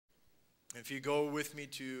If you go with me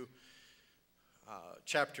to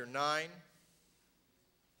chapter 9.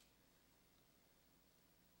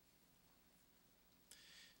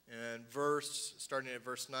 And starting at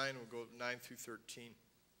verse 9, we'll go 9 through 13.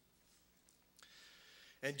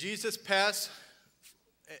 And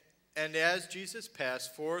as Jesus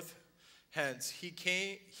passed forth hence,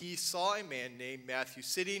 he saw a man named Matthew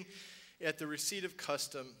sitting at the receipt of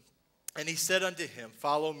custom, and he said unto him,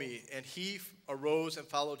 Follow me. And he arose and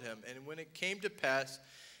followed him. And when it came to pass,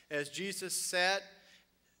 as Jesus sat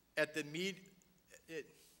at the meat,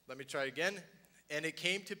 And it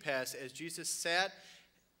came to pass, as Jesus sat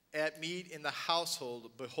at meat in the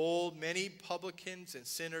household, behold, many publicans and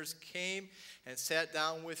sinners came and sat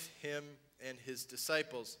down with him and his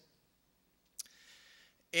disciples.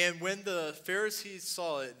 And when the Pharisees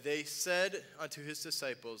saw it, they said unto his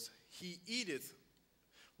disciples, He eateth.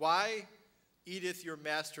 Why eateth your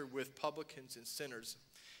master with publicans and sinners?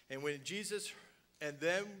 And when Jesus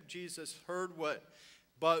heard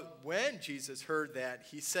that,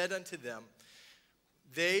 he said unto them,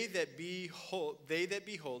 They that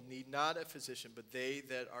behold need not a physician, but they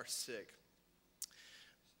that are sick.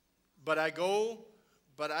 But go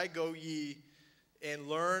ye and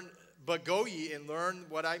learn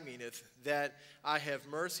what I meaneth, that I have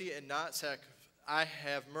mercy and not sacrifice. I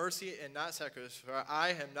have mercy and not sacrifice, for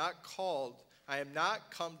I am not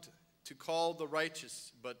come to call the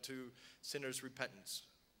righteous, but to sinners' repentance.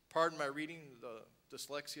 Pardon my reading, the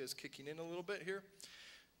dyslexia is kicking in a little bit here.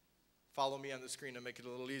 Follow me on the screen to make it a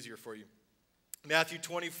little easier for you. Matthew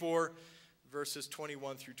 24, verses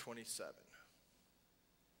 21 through 27.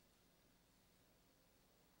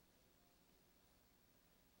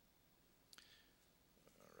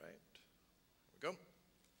 All right, here we go.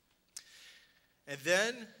 And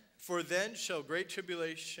then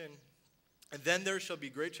there shall be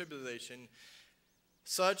great tribulation,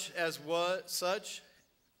 such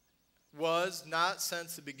was not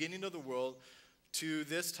since the beginning of the world to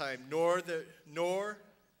this time, nor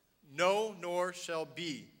shall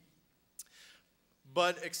be.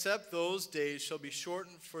 But except those days shall be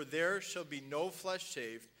shortened, for there shall be no flesh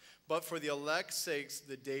shaved, but for the elect's sakes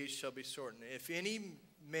the days shall be shortened. If any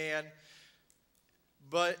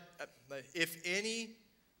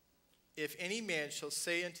man shall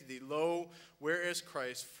say unto thee, Lo, where is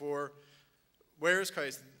Christ?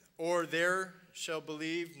 Or there shall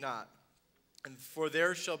believe not. And for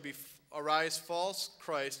there shall arise false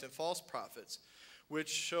Christ and false prophets, which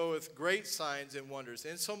showeth great signs and wonders,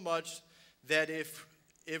 insomuch that if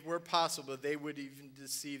it were possible, they would even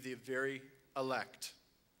deceive the very elect.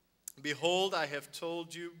 Behold, I have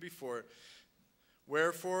told you before.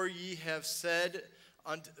 Wherefore they have said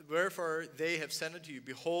unto you,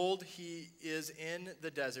 Behold, he is in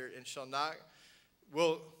the desert, and shall not.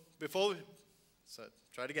 Behold,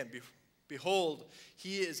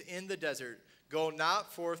 he is in the desert. Go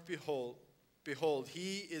not forth. Behold,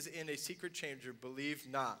 he is in a secret chamber. Believe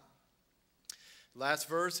not. Last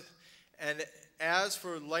verse. And as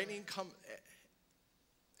the lightning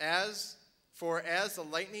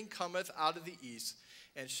cometh out of the east,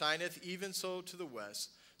 and shineth even so to the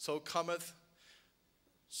west, so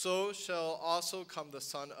shall also come the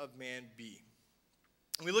Son of Man be.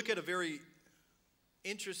 We look at a very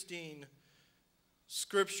interesting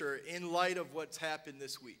scripture in light of what's happened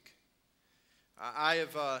this week. I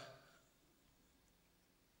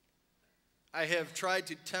have tried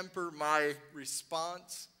to temper my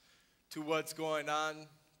response to what's going on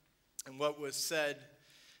and what was said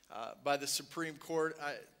by the Supreme Court.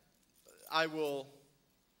 I will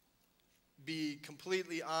be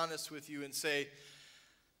completely honest with you and say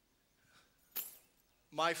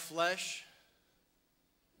my flesh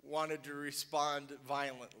wanted to respond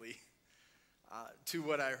violently to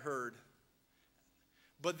what I heard.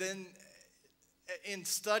 But then in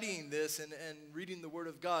studying this and reading the Word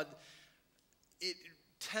of God, it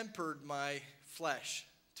tempered my flesh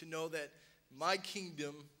to know that my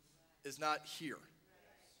kingdom is not here.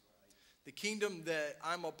 The kingdom that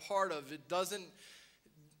I'm a part of,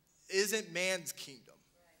 isn't man's kingdom.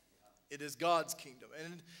 It is God's kingdom.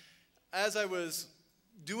 And as I was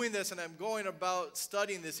doing this and I'm going about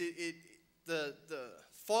studying this, the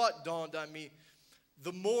thought dawned on me,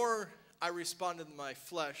 the more I responded to my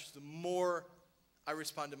flesh, the more I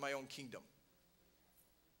respond to my own kingdom.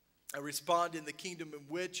 I respond in the kingdom in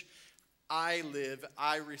which I live.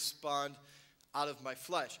 I respond out of my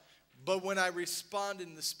flesh. But when I respond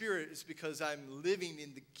in the Spirit, it's because I'm living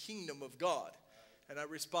in the kingdom of God. And I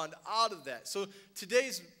respond out of that. So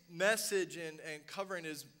today's message and covering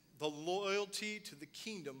is the loyalty to the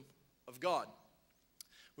kingdom of God.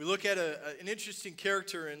 We look at an interesting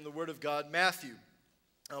character in the Word of God, Matthew.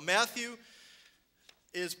 Now, Matthew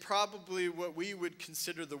is probably what we would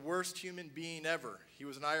consider the worst human being ever. He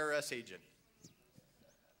was an IRS agent.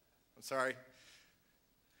 I'm sorry.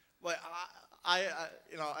 But I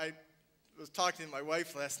was talking to my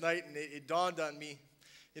wife last night, and it dawned on me,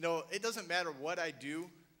 it doesn't matter what I do,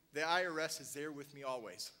 the IRS is there with me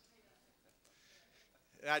always.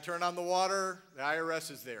 And I turn on the water, the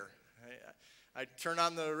IRS is there. I turn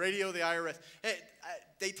on the radio, the IRS.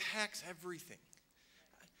 They tax everything.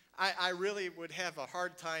 I really would have a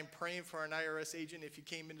hard time praying for an IRS agent if he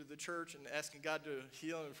came into the church and asking God to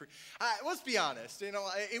heal him. Let's be honest.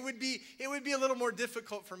 It would be a little more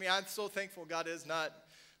difficult for me. I'm so thankful God has not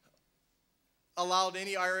allowed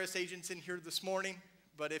any IRS agents in here this morning.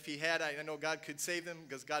 But if he had, I know God could save them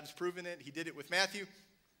because God has proven it. He did it with Matthew.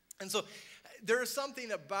 And so there is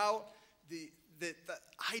something about the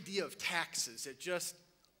idea of taxes that just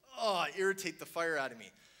irritate the fire out of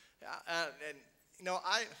me.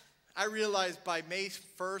 I realized by May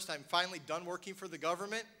 1st, I'm finally done working for the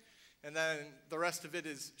government, and then the rest of it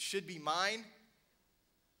should be mine.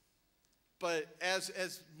 But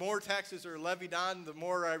as more taxes are levied on, the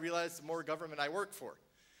more I realize the more government I work for.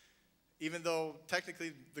 Even though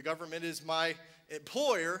technically the government is my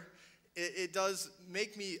employer, it does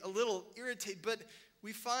make me a little irritated. But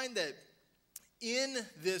we find that in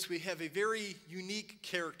this we have a very unique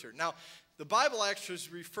character. Now, the Bible actually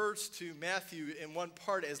refers to Matthew in one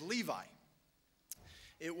part as Levi.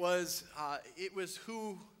 It was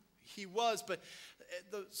who he was, but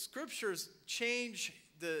the scriptures change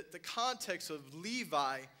the context of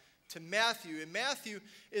Levi to Matthew, and Matthew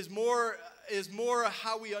is more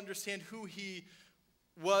how we understand who he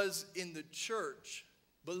was in the church,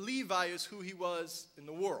 but Levi is who he was in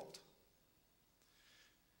the world.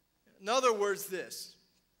 In other words, this: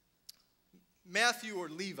 Matthew, or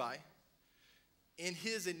Levi, in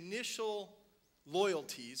his initial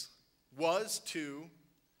loyalties was to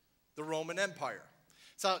the Roman Empire.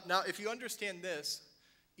 So now, if you understand this,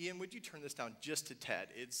 Ian, would you turn this down just a tad?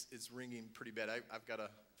 It's ringing pretty bad. I've got a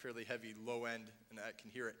fairly heavy low end, and I can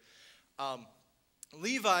hear it.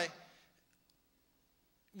 Levi,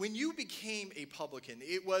 when you became a publican,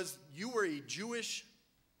 you were a Jewish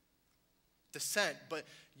descent, but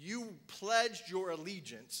you pledged your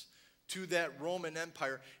allegiance to that Roman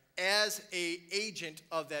Empire as an agent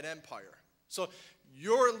of that empire. So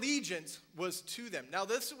your allegiance was to them. Now,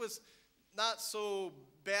 this was not so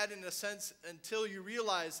bad in a sense until you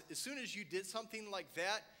realize as soon as you did something like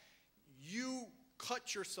that, you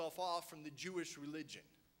cut yourself off from the Jewish religion.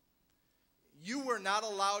 You were not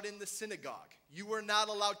allowed in the synagogue. You were not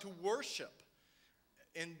allowed to worship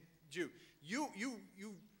in Jew. You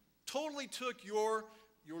totally took your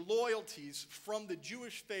loyalties from the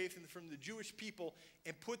Jewish faith and from the Jewish people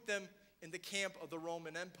and put them in the camp of the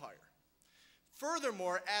Roman Empire.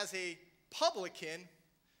 Furthermore, as a publican,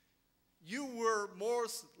 you were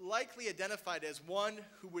most likely identified as one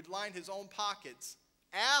who would line his own pockets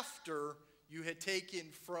after you had taken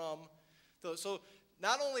from those. So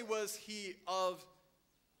not only was he of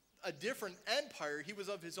a different empire, he was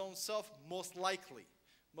of his own self, most likely.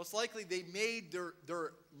 Most likely they made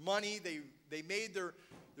their money, they made their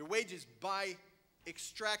wages by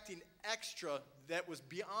extracting extra that was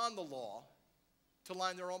beyond the law to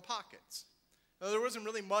line their own pockets. Now, there wasn't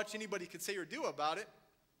really much anybody could say or do about it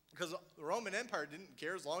because the Roman Empire didn't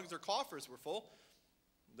care as long as their coffers were full.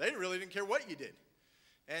 They really didn't care what you did.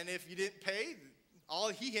 And if you didn't pay, all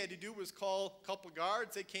he had to do was call a couple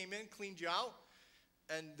guards. They came in, cleaned you out,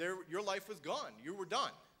 and your life was gone. You were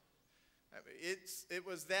done. I mean, it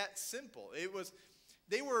was that simple.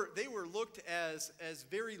 They were looked as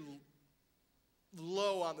very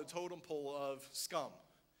low on the totem pole of scum.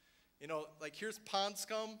 Like here's pond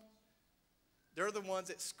scum. They're the ones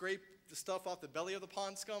that scrape the stuff off the belly of the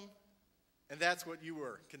pond scum, and that's what you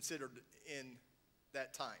were considered in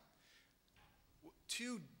that time.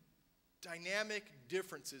 Two dynamic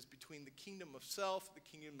differences between the kingdom of self, the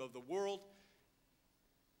kingdom of the world.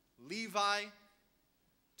 Levi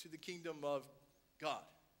to the kingdom of God,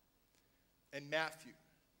 and Matthew.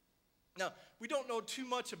 Now, we don't know too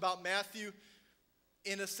much about Matthew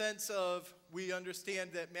in a sense of we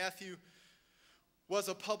understand that Matthew was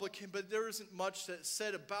a publican, but there isn't much that's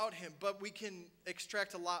said about him, but we can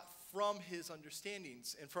extract a lot from his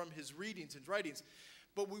understandings and from his readings and writings.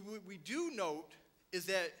 But we do note is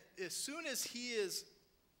that as soon as he is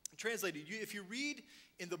translated, if you read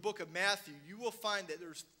in the book of Matthew, you will find that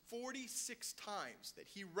there's 46 times that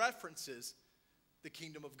he references the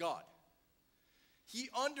kingdom of God. He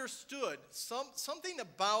understood something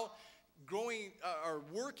about growing or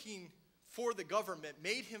working for the government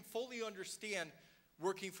made him fully understand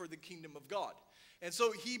working for the kingdom of God. And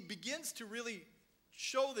so he begins to really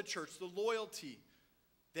show the church the loyalty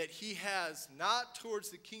that he has, not towards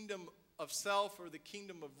the kingdom of self or the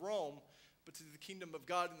kingdom of Rome, but to the kingdom of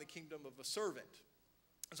God and the kingdom of a servant.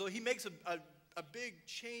 And so he makes a big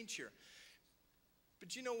change here.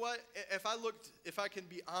 But you know what? If I can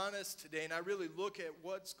be honest today, and I really look at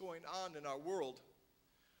what's going on in our world,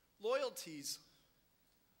 loyalties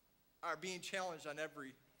are being challenged on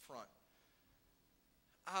every front.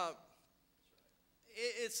 I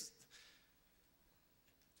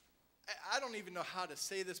don't even know how to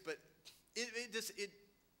say this, but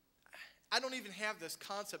I don't even have this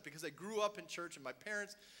concept because I grew up in church and my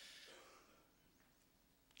parents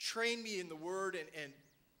trained me in the Word and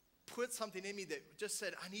put something in me that just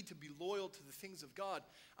said I need to be loyal to the things of God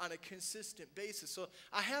on a consistent basis. So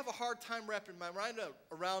I have a hard time wrapping my mind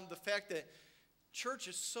around the fact that church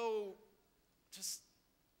is so just,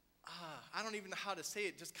 I don't even know how to say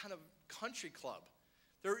it, just kind of country club.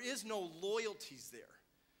 There is no loyalties there.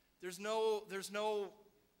 There's no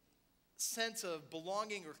sense of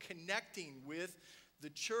belonging or connecting with the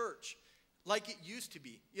church like it used to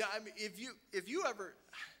be. Yeah, I mean, if you ever,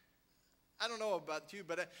 I don't know about you,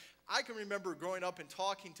 but I can remember growing up and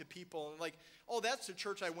talking to people and like, oh, that's the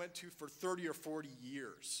church I went to for 30 or 40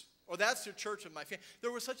 years. Or that's the church of my family.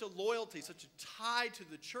 There was such a loyalty, such a tie to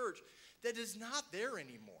the church that is not there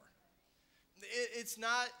anymore. It's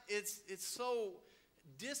so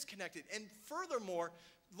disconnected. And furthermore,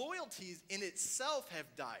 loyalties in itself have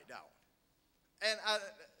died out. And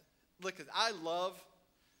I love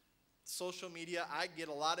social media. I get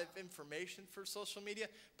a lot of information for social media,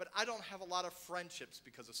 but I don't have a lot of friendships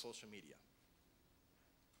because of social media.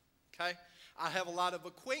 Okay? I have a lot of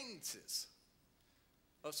acquaintances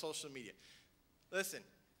of social media. Listen,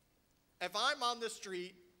 if I'm on the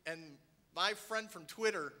street and my friend from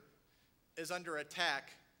Twitter is under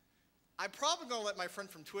attack, I'm probably going to let my friend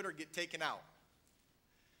from Twitter get taken out.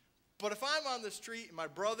 But if I'm on the street and my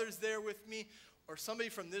brother's there with me, or somebody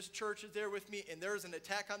from this church is there with me, and there's an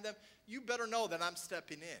attack on them, you better know that I'm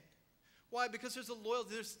stepping in. Why? Because there's a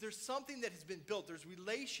loyalty. There's something that has been built. There's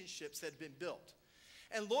relationships that have been built.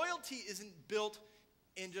 And loyalty isn't built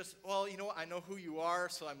in just, well, you know what, I know who you are,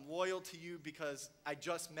 so I'm loyal to you because I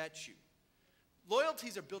just met you.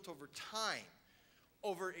 Loyalties are built over time,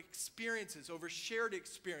 over experiences, over shared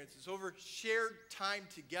time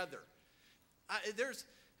together.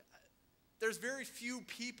 There's very few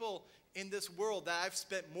people in this world that I've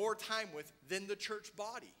spent more time with than the church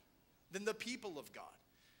body, than the people of God.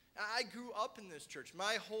 I grew up in this church.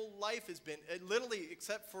 My whole life has been, literally,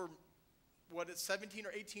 except for, 17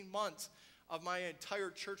 or 18 months of my entire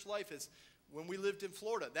church life is when we lived in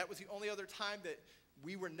Florida. That was the only other time that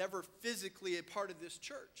we were never physically a part of this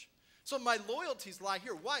church. So my loyalties lie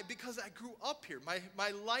here. Why? Because I grew up here. My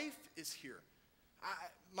life is here.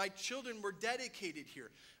 My children were dedicated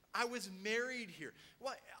here. I was married here.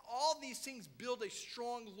 Well, all these things build a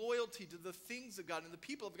strong loyalty to the things of God and the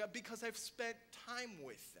people of God because I've spent time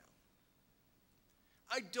with them.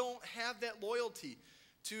 I don't have that loyalty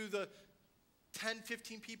to the 10,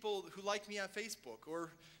 15 people who like me on Facebook or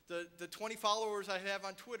the 20 followers I have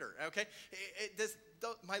on Twitter, okay?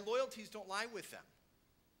 My loyalties don't lie with them.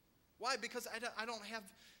 Why? Because I don't have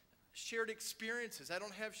shared experiences. I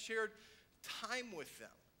don't have shared time with them.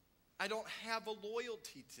 I don't have a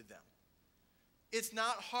loyalty to them. It's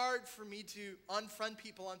not hard for me to unfriend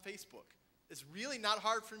people on Facebook. It's really not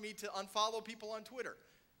hard for me to unfollow people on Twitter.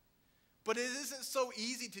 But it isn't so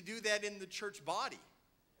easy to do that in the church body.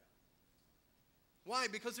 Why?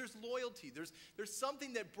 Because there's loyalty. There's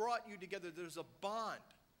something that brought you together. There's a bond.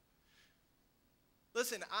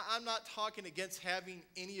 Listen, I'm not talking against having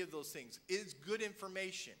any of those things. It is good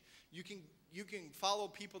information. You can follow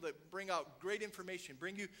people that bring out great information,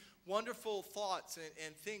 bring you wonderful thoughts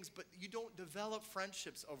and things, but you don't develop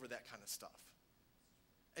friendships over that kind of stuff.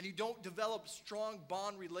 And you don't develop strong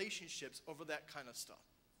bond relationships over that kind of stuff.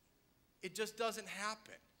 It just doesn't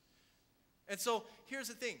happen. And so here's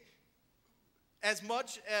the thing. As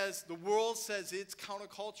much as the world says it's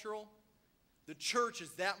countercultural, the church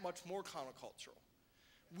is that much more countercultural.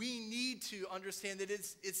 We need to understand that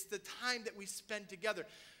it's the time that we spend together.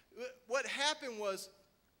 What happened was,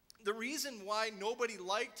 the reason why nobody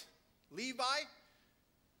liked Levi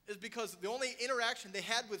is because the only interaction they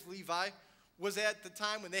had with Levi was at the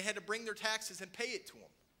time when they had to bring their taxes and pay it to him.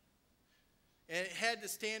 And it had to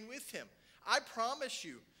stand with him. I promise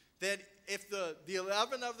you that if the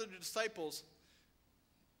 11 other disciples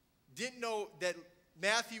didn't know that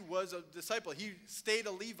Matthew was a disciple, he stayed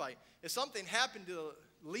a Levite. If something happened to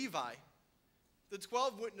Levi,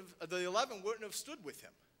 the 11 wouldn't have stood with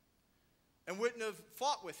him. and wouldn't have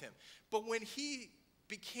fought with him. But when he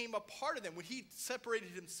became a part of them, when he separated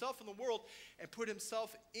himself from the world and put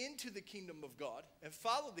himself into the kingdom of God and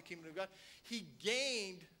followed the kingdom of God, he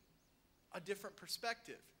gained a different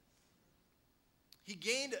perspective. He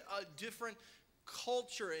gained a different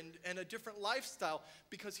culture and a different lifestyle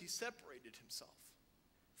because he separated himself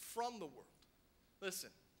from the world. Listen,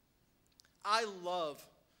 I love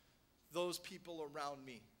those people around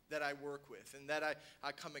me that I work with and that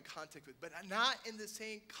I come in contact with, but not in the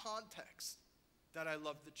same context that I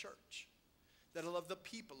love the church, that I love the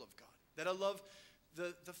people of God, that I love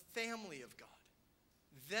the family of God.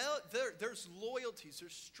 There's loyalties,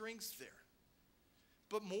 there's strengths there.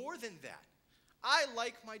 But more than that, I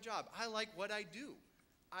like my job. I like what I do.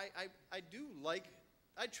 I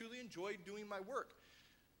truly enjoy doing my work.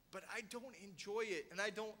 But I don't enjoy it, and I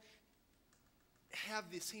don't have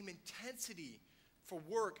the same intensity for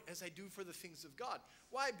work as I do for the things of God.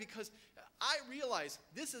 Why? Because I realize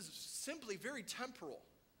this is simply very temporal.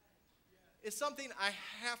 It's something I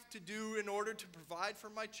have to do in order to provide for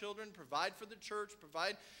my children, provide for the church,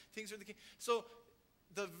 provide things for the king. So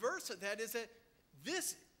the verse of that is that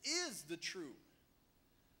this is the true.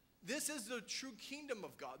 This is the true kingdom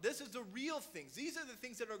of God. This is the real things. These are the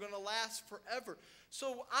things that are going to last forever.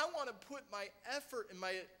 So I want to put my effort and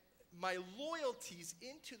my loyalties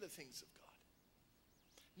into the things of God.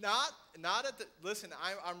 Not at the, listen,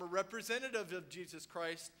 I'm a representative of Jesus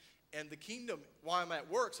Christ and the kingdom while I'm at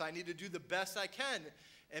work, so I need to do the best I can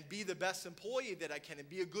and be the best employee that I can and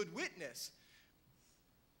be a good witness.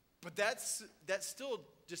 But that's still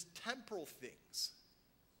just temporal things.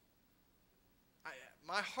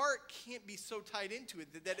 My heart can't be so tied into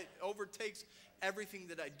it that it overtakes everything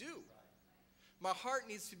that I do. My heart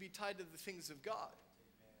needs to be tied to the things of God.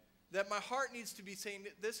 That my heart needs to be saying,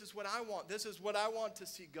 this is what I want. This is what I want to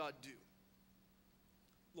see God do.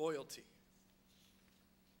 Loyalty.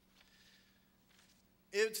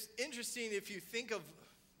 It's interesting if you think of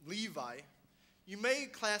Levi, you may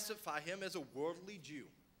classify him as a worldly Jew.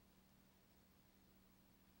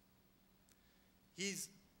 He's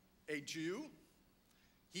a Jew.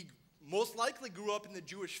 He most likely grew up in the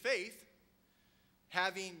Jewish faith,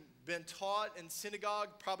 having been taught in synagogue,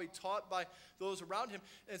 probably taught by those around him.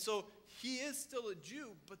 And so he is still a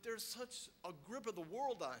Jew, but there's such a grip of the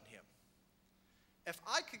world on him. If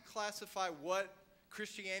I could classify what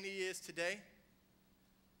Christianity is today,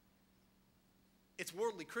 it's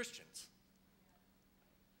worldly Christians.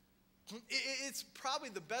 It's probably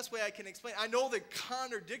the best way I can explain. I know they're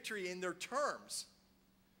contradictory in their terms,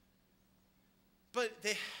 but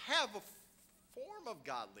they have a form of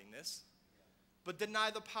godliness, but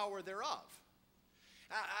deny the power thereof.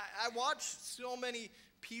 I watch so many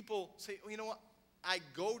people say, well, you know what, I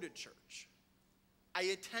go to church. I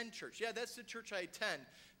attend church. Yeah, that's the church I attend.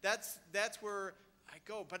 That's where I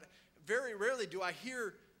go. But very rarely do I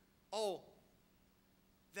hear, oh,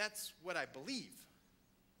 that's what I believe,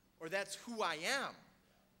 or that's who I am,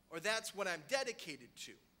 or that's what I'm dedicated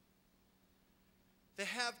to. They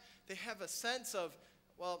have a sense of,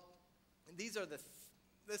 well,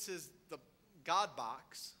 this is the God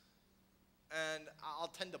box, and I'll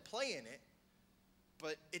tend to play in it,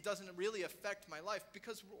 but it doesn't really affect my life.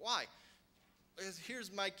 Because why? Because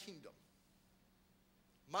here's my kingdom.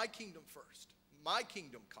 My kingdom first. My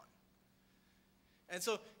kingdom come. And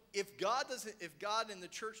so if God and the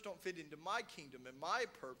church don't fit into my kingdom and my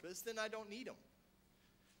purpose, then I don't need them.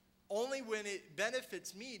 Only when it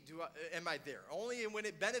benefits me am I there. Only when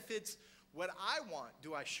it benefits what I want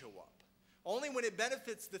do I show up. Only when it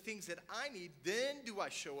benefits the things that I need, then do I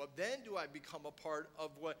show up. Then do I become a part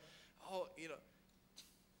of what,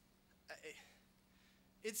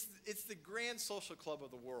 it's the grand social club of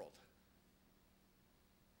the world.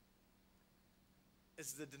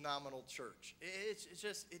 It's the denominational church.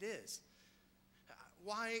 It is.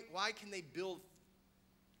 Why can they build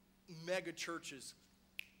mega churches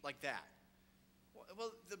like that?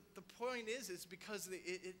 Well, the point is because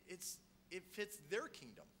it fits their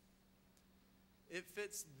kingdom. It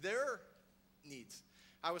fits their needs.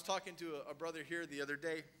 I was talking to a brother here the other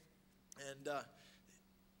day, and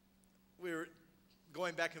we were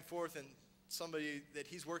going back and forth, and somebody that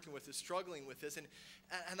he's working with is struggling with this, and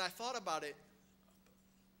I thought about it.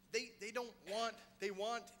 They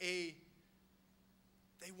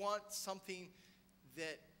want something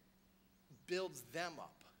that builds them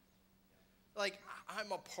up. Like,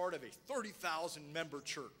 I'm a part of a 30,000 member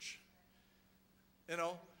church. You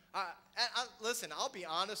know, listen, I'll be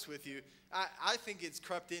honest with you. I think it's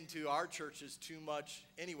crept into our churches too much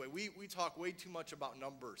anyway. We talk way too much about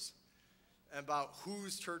numbers, about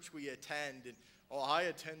whose church we attend, and, I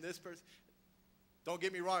attend this person. Don't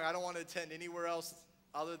get me wrong, I don't want to attend anywhere else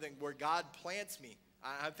other than where God plants me.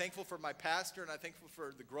 I'm thankful for my pastor, and I'm thankful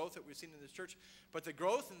for the growth that we've seen in this church. But the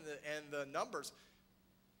growth and the numbers,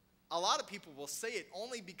 a lot of people will say it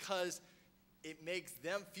only because it makes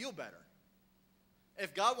them feel better.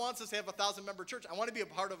 If God wants us to have a 1,000-member church, I want to be a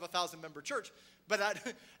part of a 1,000-member church. But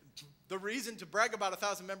the reason to brag about a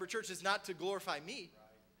 1,000-member church is not to glorify me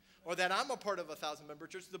or that I'm a part of a 1,000-member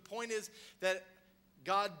church. The point is that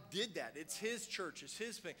God did that. It's his church. It's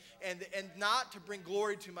his thing. And not to bring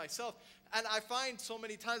glory to myself. And I find so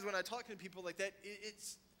many times when I talk to people like that,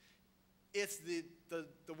 it's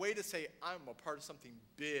the way to say, I'm a part of something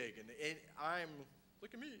big. And I'm,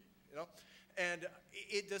 look at me, you know. And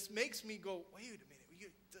it just makes me go, wait a minute.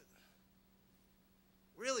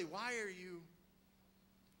 Really, why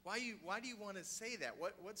do you want to say that?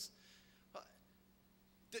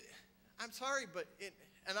 I'm sorry, but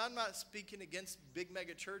and I'm not speaking against big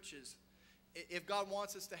mega churches. If God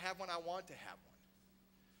wants us to have one, I want to have one.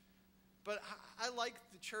 But I like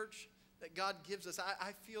the church that God gives us.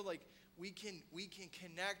 I feel like we can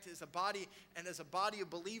connect as a body, and as a body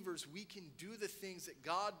of believers, we can do the things that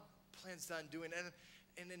God plans on doing.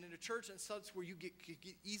 And in a church and such where you get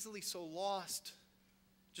easily so lost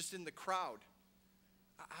just in the crowd.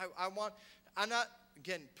 I'm not,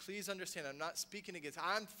 again, please understand, I'm not speaking against,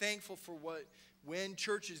 I'm thankful for when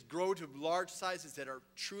churches grow to large sizes that are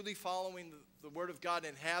truly following the Word of God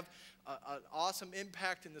and have an awesome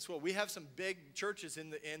impact in this world. We have some big churches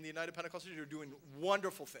in the United Pentecostal Church who are doing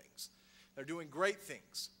wonderful things. They're doing great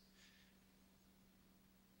things.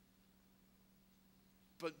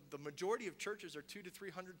 But the majority of churches are 200 to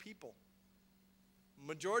 300 people. The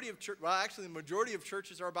majority of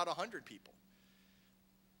churches are about 100 people.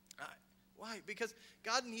 Why? Because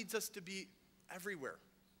God needs us to be everywhere.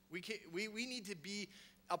 We need to be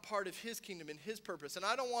a part of his kingdom and his purpose. And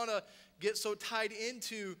I don't want to get so tied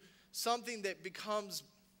into something that becomes,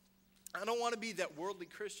 I don't want to be that worldly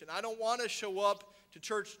Christian. I don't want to show up to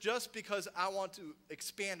church just because I want to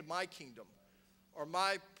expand my kingdom or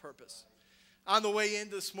my purpose. On the way in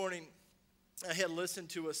this morning, I had listened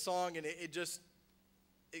to a song, and it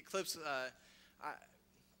clips.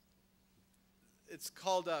 It's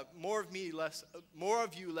called "More of Me, More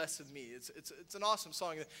of You, Less of Me." It's an awesome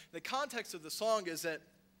song. The context of the song is that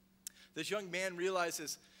this young man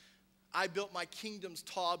realizes, I built my kingdoms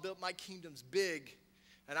tall, I built my kingdoms big,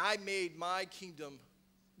 and I made my kingdom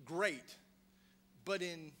great. But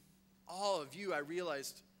in all of you, I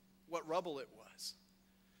realized what rubble it was.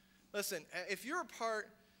 Listen, if you're a part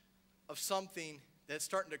of something that's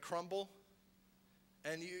starting to crumble,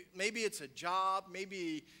 and maybe it's a job,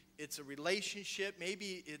 maybe it's a relationship,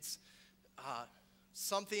 maybe it's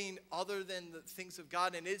something other than the things of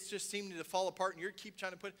God, and it's just seeming to fall apart, and you keep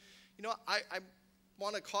trying to put, I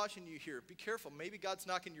want to caution you here. Be careful. Maybe God's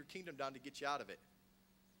knocking your kingdom down to get you out of it.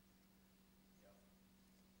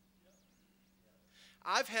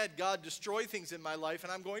 I've had God destroy things in my life,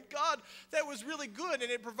 and I'm going, God, that was really good,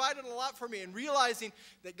 and it provided a lot for me. And realizing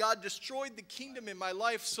that God destroyed the kingdom in my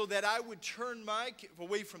life so that I would turn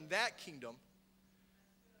away from that kingdom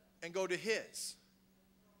and go to his.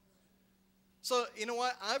 So, you know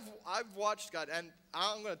what? I've watched God, and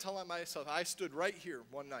I'm going to tell on myself. I stood right here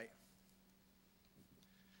one night,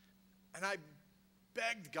 and I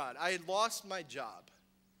begged God. I had lost my job.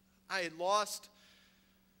 I've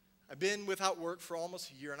been without work for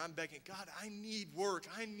almost a year, and I'm begging, God, I need work.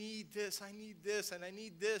 I need this, and I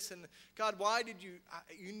need this. And God, why did you,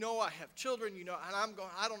 I have children, and I'm going,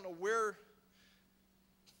 I don't know where.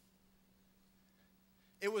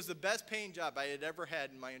 It was the best paying job I had ever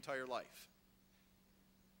had in my entire life.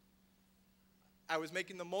 I was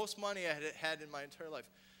making the most money I had in my entire life.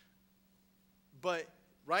 But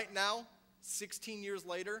right now, 16 years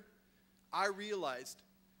later, I realized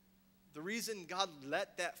the reason God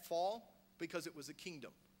let that fall, because it was a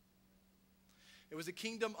kingdom. It was a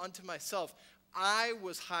kingdom unto myself. I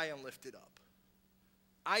was high and lifted up.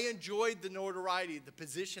 I enjoyed the notoriety, the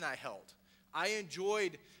position I held. I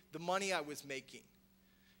enjoyed the money I was making.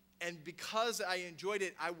 And because I enjoyed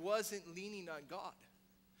it, I wasn't leaning on God.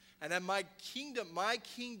 And then my kingdom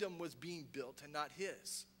was being built and not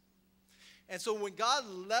his. And so when God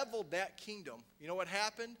leveled that kingdom, you know what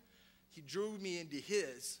happened? He drew me into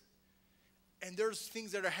his. And there's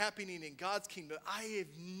things that are happening in God's kingdom I have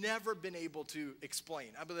never been able to explain.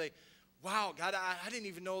 I'd be like, wow, God, I didn't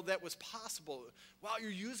even know that was possible. Wow,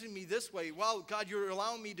 you're using me this way. Wow, God, you're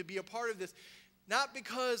allowing me to be a part of this. Not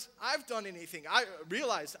because I've done anything. I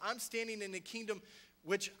realized I'm standing in a kingdom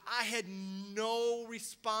which I had no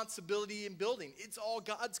responsibility in building. It's all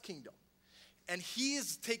God's kingdom. And he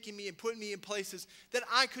is taking me and putting me in places that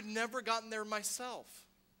I could never gotten there myself.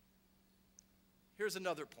 Here's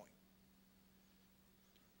another point.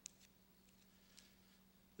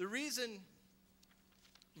 The reason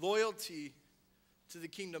loyalty to the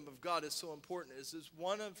kingdom of God is so important is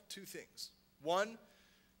one of two things. One,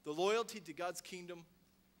 the loyalty to God's kingdom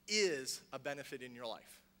is a benefit in your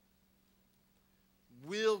life.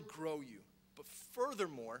 Will grow you. But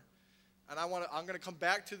furthermore, and I'm going to come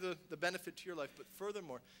back to the benefit to your life, but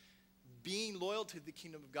furthermore, being loyal to the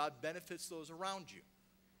kingdom of God benefits those around you.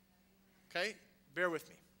 Okay? Bear with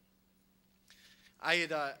me. I'm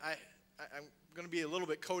going to be a little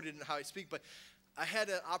bit coded in how I speak, but I had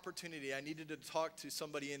an opportunity. I needed to talk to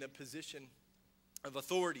somebody in a position of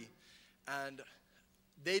authority, and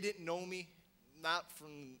they didn't know me, not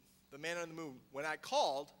from the man on the moon. When I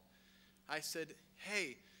called, I said,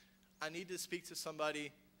 hey, I need to speak to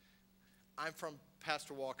somebody. I'm from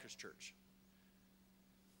Pastor Walker's church.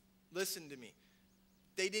 Listen to me.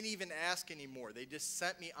 They didn't even ask anymore. They just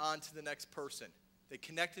sent me on to the next person. They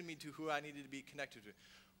connected me to who I needed to be connected to.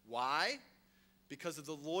 Why? Because of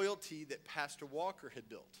the loyalty that Pastor Walker had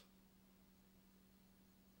built.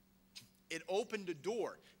 It opened a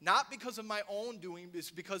door. Not because of my own doing, it's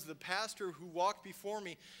because the pastor who walked before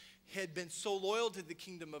me had been so loyal to the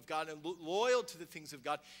kingdom of God and loyal to the things of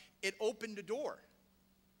God. It opened a door,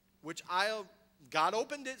 which God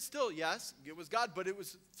opened it still, yes, it was God, but it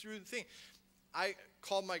was through the thing. I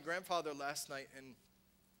called my grandfather last night, and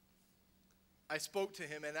I spoke to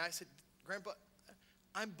him, and I said, Grandpa,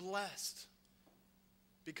 I'm blessed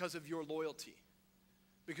because of your loyalty,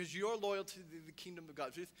 because your loyalty to the kingdom of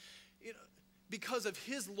God. Because of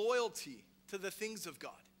his loyalty to the things of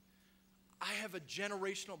God, I have a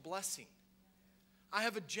generational blessing. I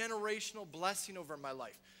have a generational blessing over my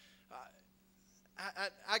life.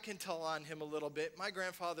 I can tell on him a little bit. My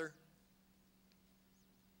grandfather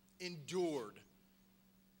endured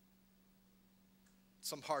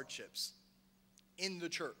some hardships in the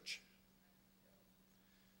church.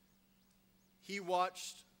 He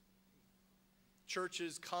watched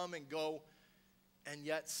churches come and go, and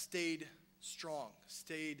yet stayed strong,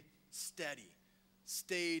 stayed steady,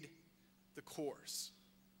 stayed the course.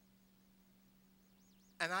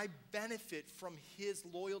 And I benefit from his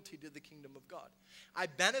loyalty to the kingdom of God. I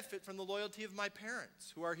benefit from the loyalty of my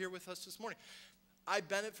parents who are here with us this morning. I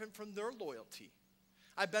benefit from their loyalty.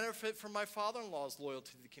 I benefit from my father-in-law's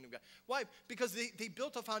loyalty to the kingdom of God. Why? Because they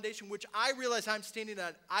built a foundation which I realize I'm standing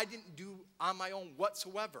on. I didn't do on my own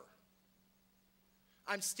whatsoever.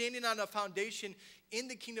 I'm standing on a foundation in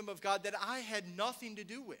the kingdom of God that I had nothing to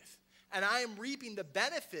do with. And I am reaping the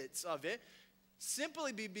benefits of it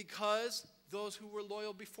simply because those who were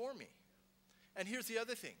loyal before me. And here's the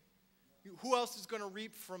other thing. Who else is going to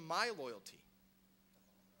reap from my loyalty?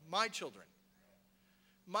 My children.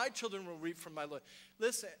 My children will reap from my loyalty.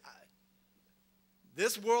 Listen,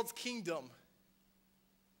 this world's kingdom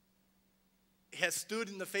has stood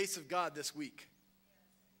in the face of God this week.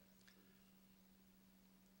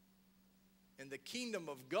 And the kingdom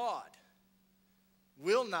of God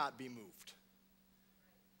will not be moved.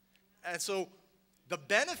 And so the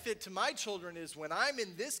benefit to my children is when I'm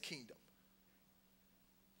in this kingdom,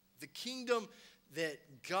 the kingdom that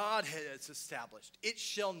God has established, it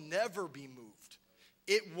shall never be moved.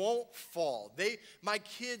 It won't fall. My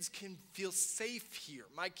kids can feel safe here.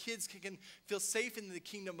 My kids can feel safe in the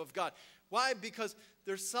kingdom of God. Why? Because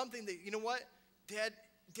there's something that, you know what? Dad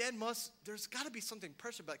there's got to be something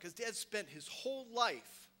precious about it, because Dad spent his whole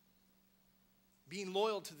life being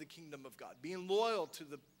loyal to the kingdom of God, being loyal to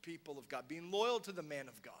the people of God, being loyal to the man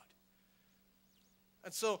of God.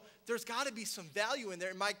 And so there's got to be some value in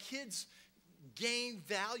there. And my kids gain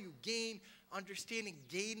value, gain understanding,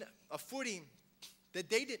 gain a footing that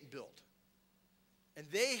they didn't build. And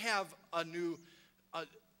they have a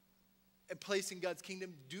place in God's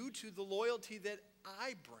kingdom due to the loyalty that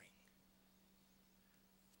I bring.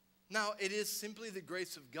 Now, it is simply the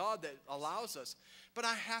grace of God that allows us, but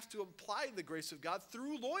I have to apply the grace of God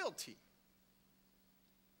through loyalty.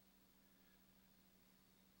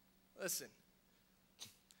 Listen,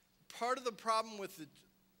 part of the problem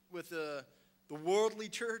with the worldly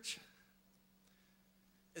church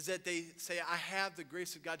is that they say, I have the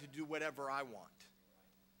grace of God to do whatever I want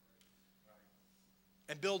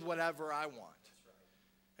and build whatever I want.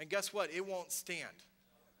 And guess what? It won't stand.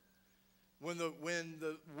 When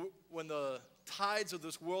the tides of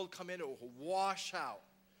this world come in, it will wash out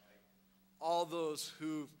all those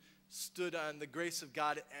who stood on the grace of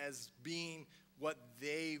God as being what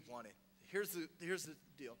they wanted. Here's the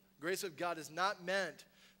deal. Grace of God is not meant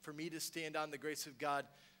for me to stand on the grace of God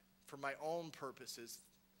for my own purposes.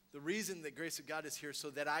 The reason the grace of God is here so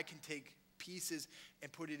that I can take pieces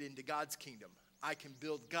and put it into God's kingdom. I can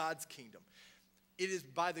build God's kingdom. It is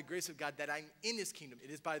by the grace of God that I'm in his kingdom.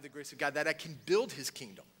 It is by the grace of God that I can build his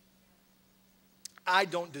kingdom. I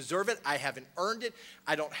don't deserve it. I haven't earned it.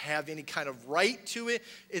 I don't have any kind of right to it.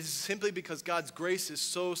 It's simply because God's grace is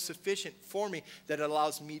so sufficient for me that it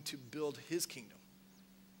allows me to build his kingdom.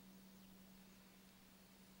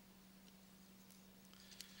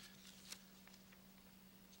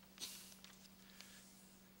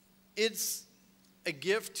 It's a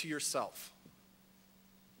gift to yourself.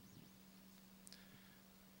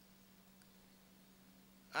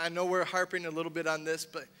 I know we're harping a little bit on this,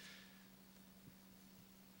 but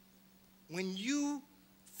when you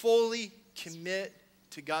fully commit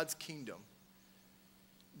to God's kingdom,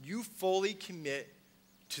 you fully commit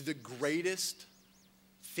to the greatest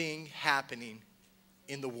thing happening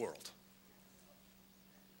in the world.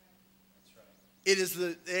 It is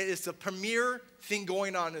the premier thing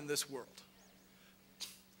going on in this world.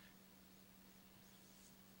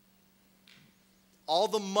 All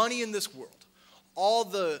the money in this world, all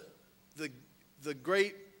the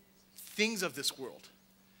great things of this world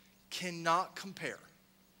cannot compare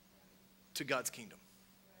to God's kingdom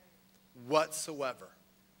whatsoever.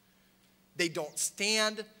 They don't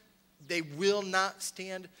stand. They will not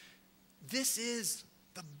stand. This is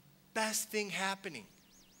the best thing happening.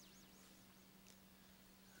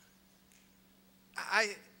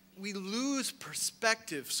 We lose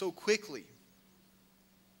perspective so quickly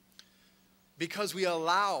because we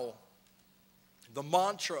allow the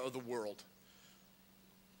mantra of the world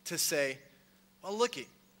to say, well, look it,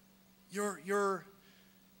 you're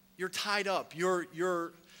tied up, you're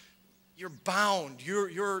bound,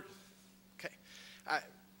 you're okay.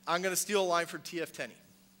 I'm going to steal a line from T.F. Tenney.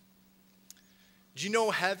 Do you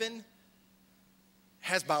know heaven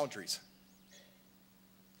has boundaries?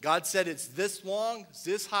 God said it's this long,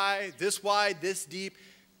 this high, this wide, this deep.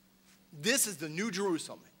 This is the New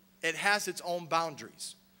Jerusalem. It has its own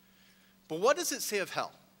boundaries. But what does it say of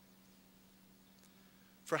hell?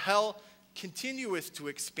 For hell continueth to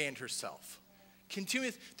expand herself.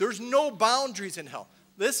 There's no boundaries in hell.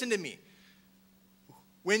 Listen to me.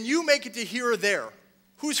 When you make it to here or there,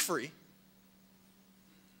 who's free?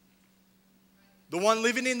 The one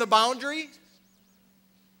living in the boundary?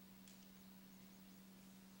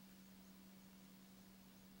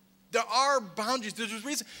 There are boundaries. There's a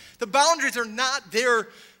reason. The boundaries are not there,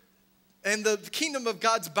 and the kingdom of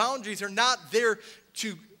God's boundaries are not there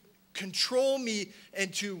to control me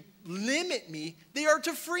and to limit me. They are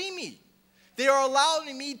to free me. They are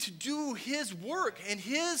allowing me to do his work and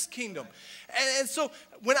his kingdom. And so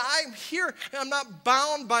when I'm here, I'm not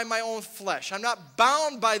bound by my own flesh. I'm not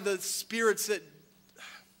bound by the spirits that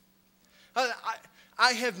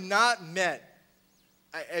I have not met.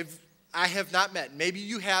 I have not met. Maybe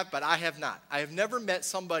you have, but I have not. I have never met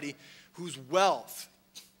somebody whose wealth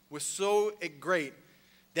was so great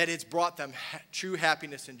that it's brought them true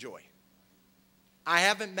happiness and joy. I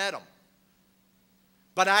haven't met them.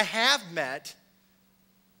 But I have met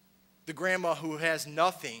the grandma who has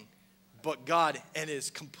nothing but God and is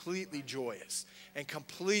completely joyous and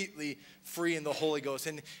completely free in the Holy Ghost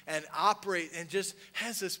and operate and just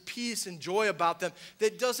has this peace and joy about them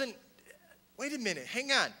that doesn't, wait a minute,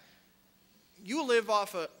 hang on. You live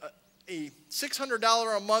off a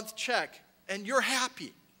 $600 a month check and you're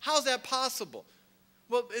happy. How's that possible?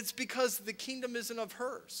 Well, it's because the kingdom isn't of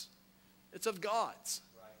hers. It's of God's.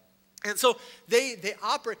 Right. And so they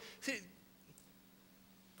operate. See,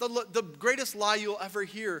 the greatest lie you'll ever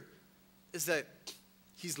hear is that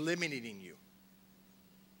he's limiting you.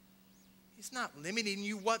 He's not limiting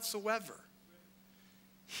you whatsoever.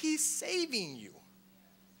 He's saving you.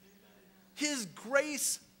 His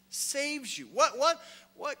grace saves you.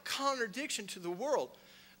 What contradiction to the world?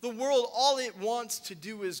 The world, all it wants to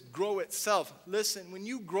do is grow itself. Listen, when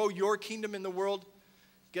you grow your kingdom in the world,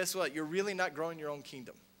 guess what? You're really not growing your own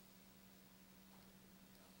kingdom.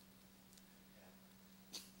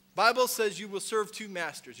 Bible says you will serve two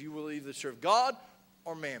masters. You will either serve God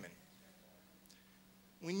or mammon.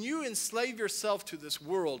 When you enslave yourself to this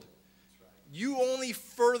world, you only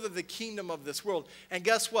further the kingdom of this world. And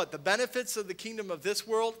guess what? The benefits of the kingdom of this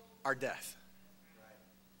world are death.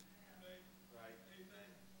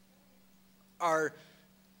 Are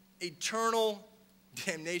eternal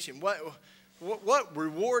damnation. What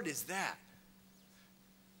reward is that?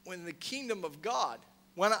 When the kingdom of God,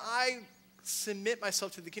 when I submit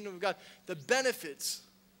myself to the kingdom of God, the benefits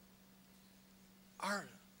are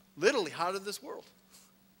literally out of this world.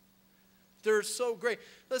 They're so great.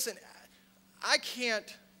 Listen, I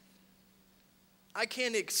can't I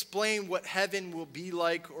can't explain what heaven will be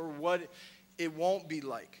like or what it won't be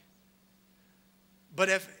like. But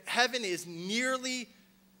if heaven is nearly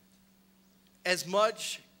as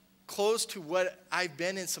much close to what I've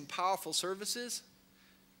been in some powerful services,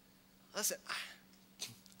 listen,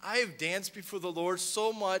 I have danced before the Lord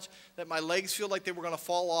so much that my legs feel like they were going to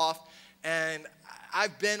fall off. And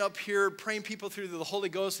I've been up here praying people through the Holy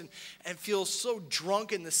Ghost and feel so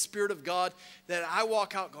drunk in the Spirit of God that I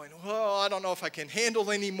walk out going, well, I don't know if I can handle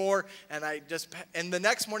anymore. And the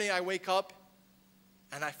next morning I wake up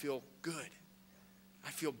and I feel good. I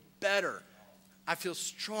feel better. I feel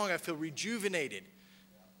strong. I feel rejuvenated.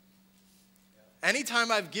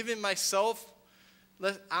 Anytime I've given myself,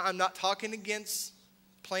 I'm not talking against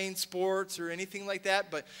playing sports or anything like that,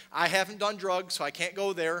 but I haven't done drugs, so I can't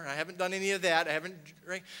go there. I haven't done any of that. I haven't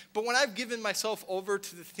drank. But when I've given myself over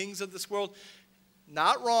to the things of this world,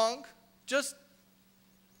 not wrong, just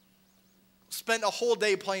spent a whole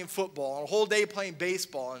day playing football, a whole day playing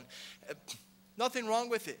baseball, and nothing wrong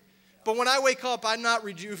with it. But when I wake up, I'm not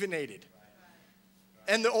rejuvenated.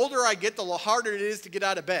 And the older I get, the harder it is to get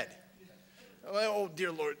out of bed. I'm like, oh,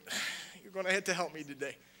 dear Lord, you're going to have to help me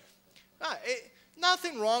today.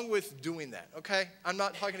 Nothing wrong with doing that, okay? I'm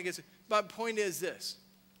not talking against it. My point is this.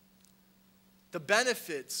 The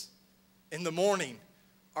benefits in the morning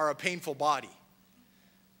are a painful body.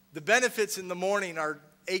 The benefits in the morning are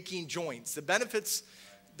aching joints. The benefits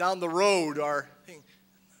down the road are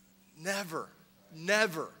never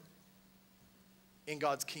in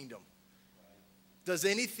God's kingdom does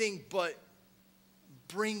anything but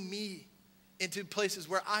bring me into places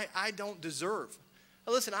where I don't deserve.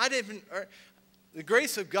 Now listen, the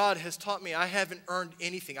grace of God has taught me I haven't earned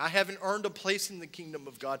anything. I haven't earned a place in the kingdom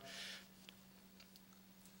of God.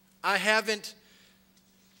 I haven't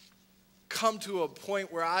come to a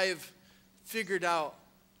point where I've figured out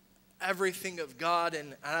everything of God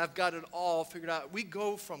and I've got it all figured out. We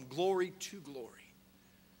go from glory to glory.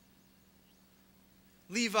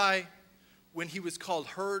 Levi, when he was called,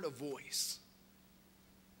 heard a voice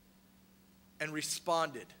and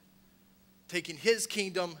responded, taking his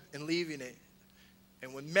kingdom and leaving it.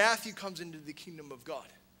 And when Matthew comes into the kingdom of God,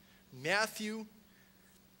 Matthew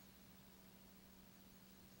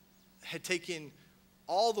had taken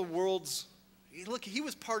all the world's, look, he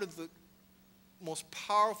was part of the most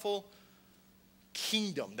powerful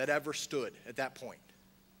kingdom that ever stood at that point.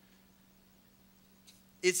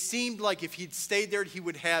 It seemed like if he'd stayed there, he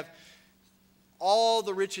would have all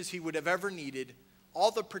the riches he would have ever needed, all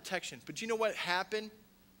the protection. But you know what happened?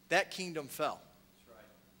 That kingdom fell. That's right.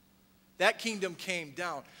 That kingdom came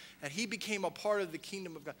down, and he became a part of the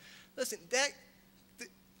kingdom of God. Listen,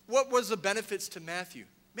 what was the benefits to Matthew?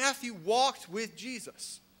 Matthew walked with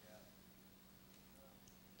Jesus.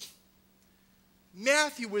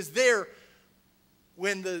 Matthew was there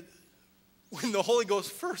when the Holy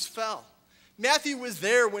Ghost first fell. Matthew was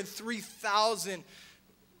there when 3,000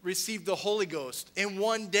 received the Holy Ghost in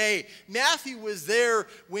one day. Matthew was there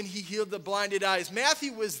when he healed the blinded eyes.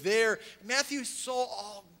 Matthew was there. Matthew saw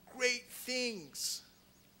all great things.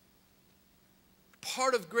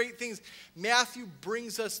 Part of great things. Matthew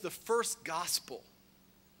brings us the first gospel.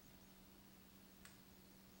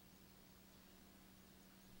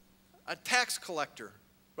 A tax collector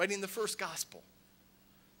writing the first gospel.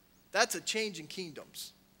 That's a change in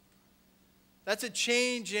kingdoms. That's a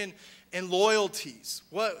change in loyalties.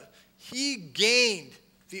 What he gained,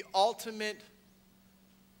 the ultimate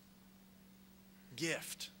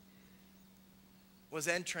gift, was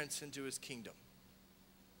entrance into his kingdom.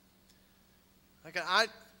 Like I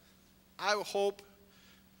hope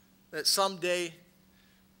that someday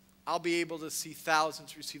I'll be able to see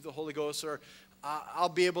thousands receive the Holy Ghost, or I'll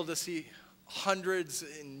be able to see hundreds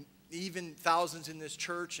and even thousands in this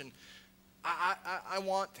church, and I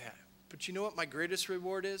want that. But you know what my greatest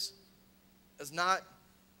reward is? Is not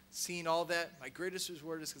seeing all that. My greatest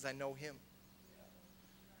reward is because I know him.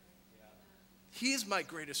 He is my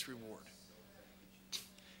greatest reward.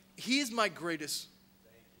 He is my greatest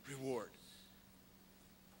reward.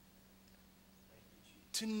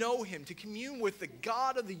 To know him, to commune with the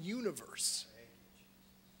God of the universe.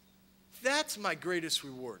 That's my greatest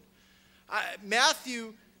reward.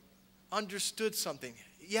 Matthew understood something.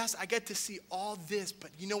 Yes, I get to see all this,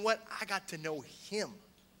 but you know what? I got to know him.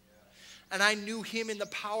 And I knew him in the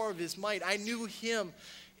power of his might. I knew him.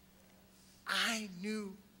 I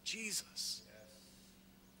knew Jesus.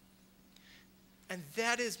 And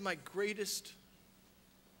that is my greatest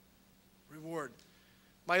reward.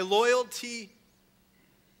 My loyalty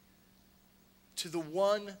to the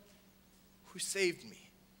one who saved me.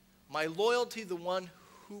 My loyalty to the one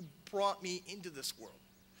who brought me into this world.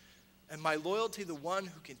 and my loyalty to the one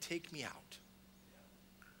who can take me out.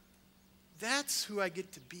 That's who I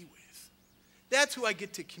get to be with. That's who I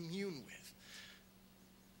get to commune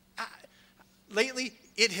with. Lately,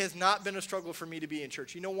 it has not been a struggle for me to be in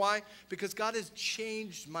church. You know why? Because God has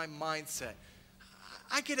changed my mindset.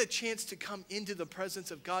 I get a chance to come into the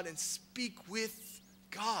presence of God and speak with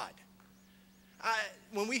God.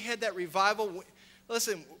 When we had that revival,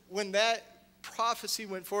 listen, when that prophecy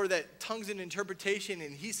went forward, that tongues and interpretation,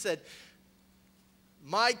 and he said,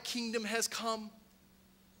 my kingdom has come,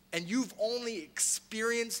 and you've only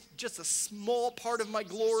experienced just a small part of my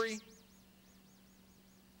glory.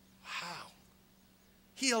 Wow.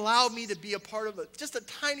 He allowed me to be a part of just a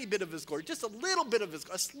tiny bit of his glory, just a little bit of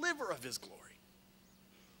a sliver of his glory.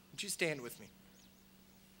 Would you stand with me?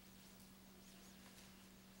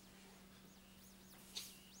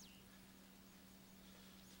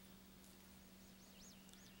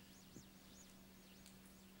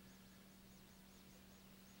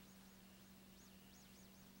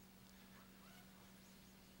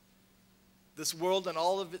 This world and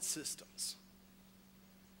all of its systems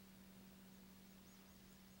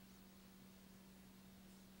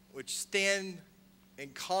which stand in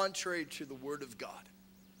contrary to the word of God,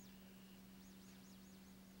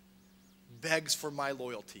 begs for my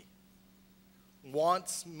loyalty,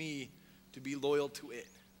 wants me to be loyal to it.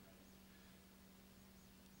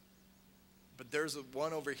 But there's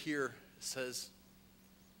one over here that says,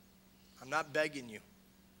 I'm not begging you,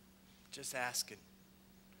 just asking.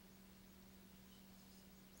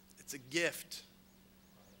 It's a gift.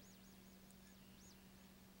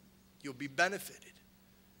 You'll be benefited.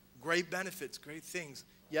 Great benefits, great things.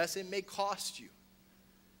 Yes, it may cost you.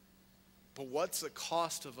 But what's the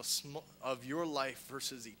cost of your life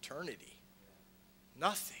versus eternity?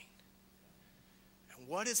 Nothing. And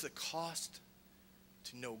what is the cost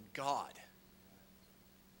to know God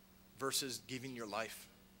versus giving your life?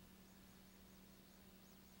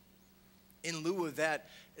 In lieu of that,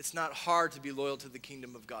 it's not hard to be loyal to the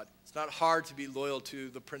kingdom of God. It's not hard to be loyal to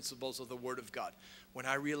the principles of the word of God. When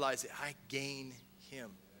I realize that I gain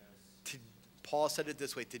him. Paul said it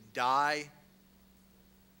this way, to die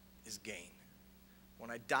is gain. When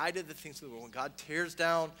I die to the things of the world, when God tears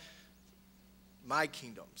down my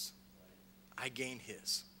kingdoms, I gain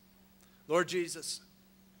his. Lord Jesus,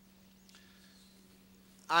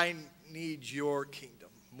 I need your kingdom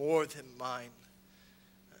more than mine.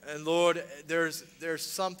 And Lord, there's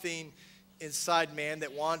something inside man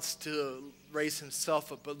that wants to raise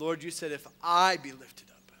himself up. But Lord, you said if I be lifted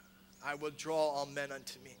up, I will draw all men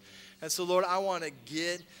unto me. And so, Lord, I want to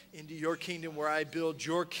get into your kingdom where I build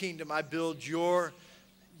your kingdom. I build your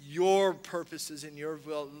purposes in your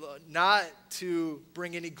will, not to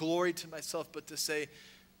bring any glory to myself, but to say,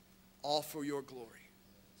 all for your glory.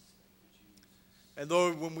 And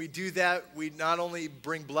Lord, when we do that, we not only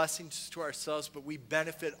bring blessings to ourselves, but we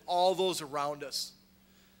benefit all those around us.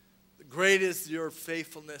 Great is your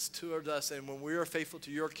faithfulness toward us. And when we are faithful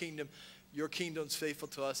to your kingdom's faithful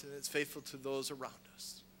to us, and it's faithful to those around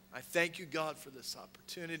us. I thank you, God, for this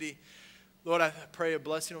opportunity. Lord, I pray a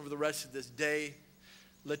blessing over the rest of this day.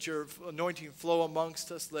 Let your anointing flow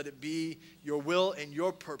amongst us. Let it be your will and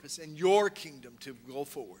your purpose and your kingdom to go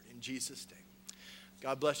forward. In Jesus' name.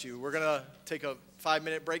 God bless you. We're going to take a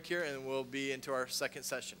 5-minute break here, and we'll be into our second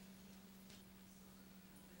session.